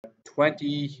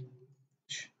20,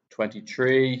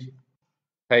 23,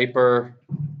 paper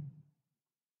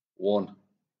 1,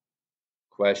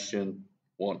 question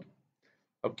 1.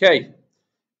 Okay,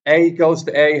 A goes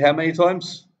to A how many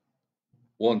times?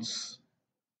 Once.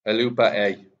 I loop at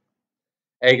A.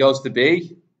 A goes to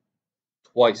B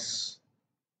twice.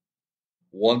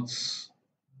 Once,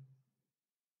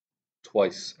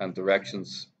 twice, and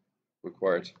directions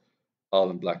required. All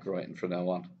in black writing from now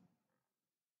on.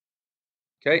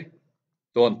 Okay,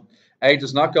 done. A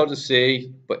does not go to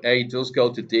C, but A does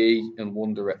go to D in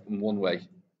one way.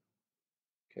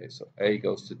 Okay, so A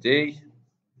goes to D.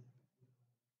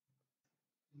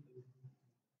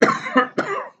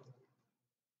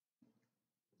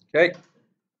 Okay,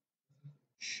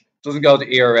 doesn't go to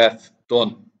E or F.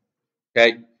 Done.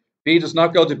 Okay, B does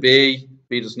not go to B.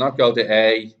 B does not go to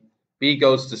A. B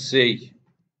goes to C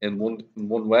in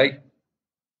one way.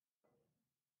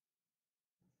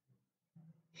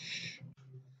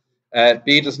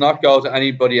 B does not go to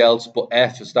anybody else but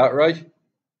F. Is that right?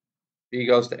 B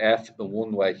goes to F in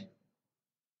one way.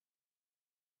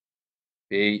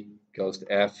 B goes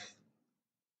to F,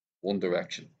 one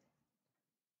direction.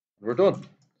 We're done.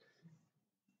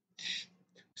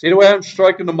 See the way I'm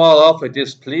striking them all off like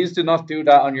this? Please do not do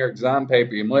that on your exam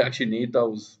paper. You might actually need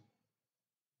those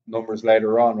numbers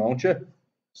later on, won't you?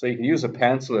 So you can use a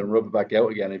pencil and rub it back out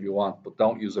again if you want, but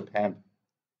don't use a pen.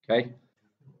 Okay?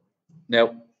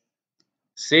 Now,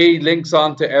 C links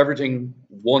on to everything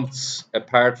once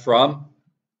apart from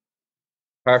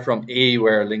E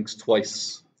where it links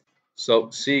twice.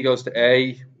 So C goes to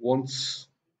A once,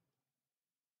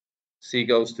 C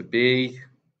goes to B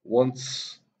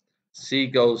once, C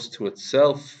goes to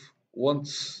itself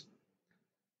once,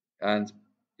 and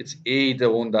it's E the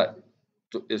one that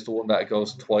is the one that it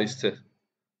goes twice to.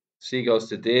 C goes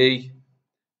to D,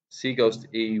 C goes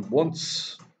to E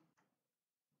once,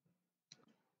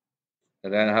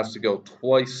 and then it has to go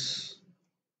twice.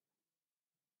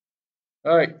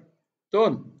 All right,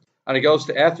 done. And it goes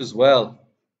to F as well.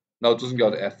 No, it doesn't go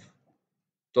to F.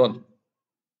 Done.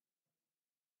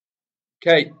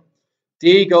 Okay,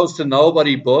 D goes to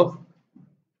nobody but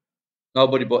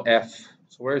F.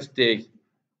 So where's D?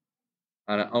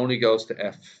 And it only goes to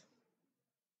F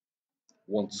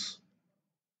once.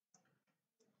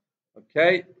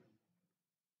 Okay.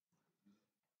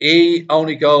 E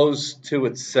only goes to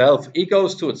itself. E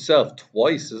goes to itself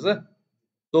twice, is it?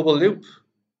 Double loop.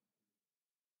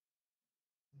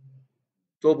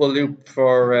 Double loop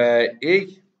for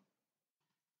E.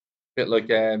 Bit like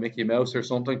Mickey Mouse or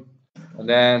something. And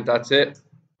then that's it.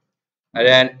 And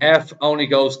then F only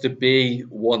goes to B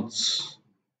once.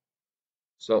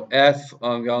 So F,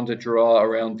 I'm going to draw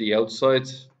around the outside.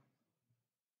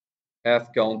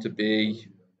 F going to B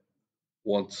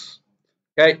once.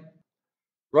 Okay.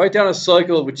 Write down a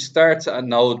cycle which starts at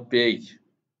node B.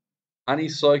 Any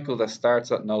cycle that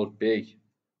starts at node B.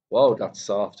 Whoa, that's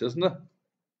soft, isn't it?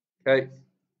 Okay.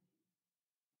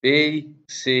 B,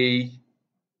 C,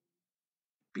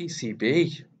 B, C,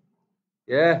 B.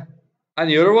 Yeah.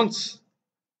 Any other ones?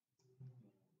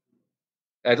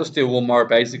 Just do one more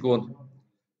basic one.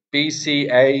 B, C,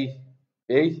 A,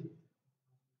 B.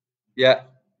 Yeah.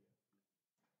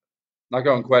 Not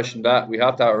going to question that. We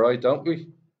have that right, don't we?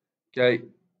 Okay.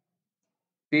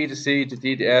 B to C to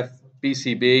D to F, B,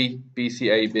 C, B, B, C,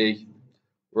 A, B.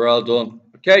 We're all done.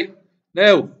 Okay.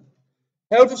 Now,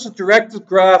 how does a directed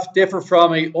graph differ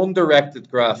from a undirected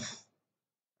graph?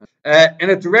 In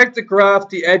a directed graph,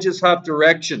 the edges have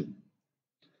direction.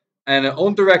 And an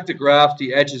undirected graph,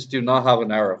 the edges do not have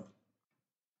an arrow.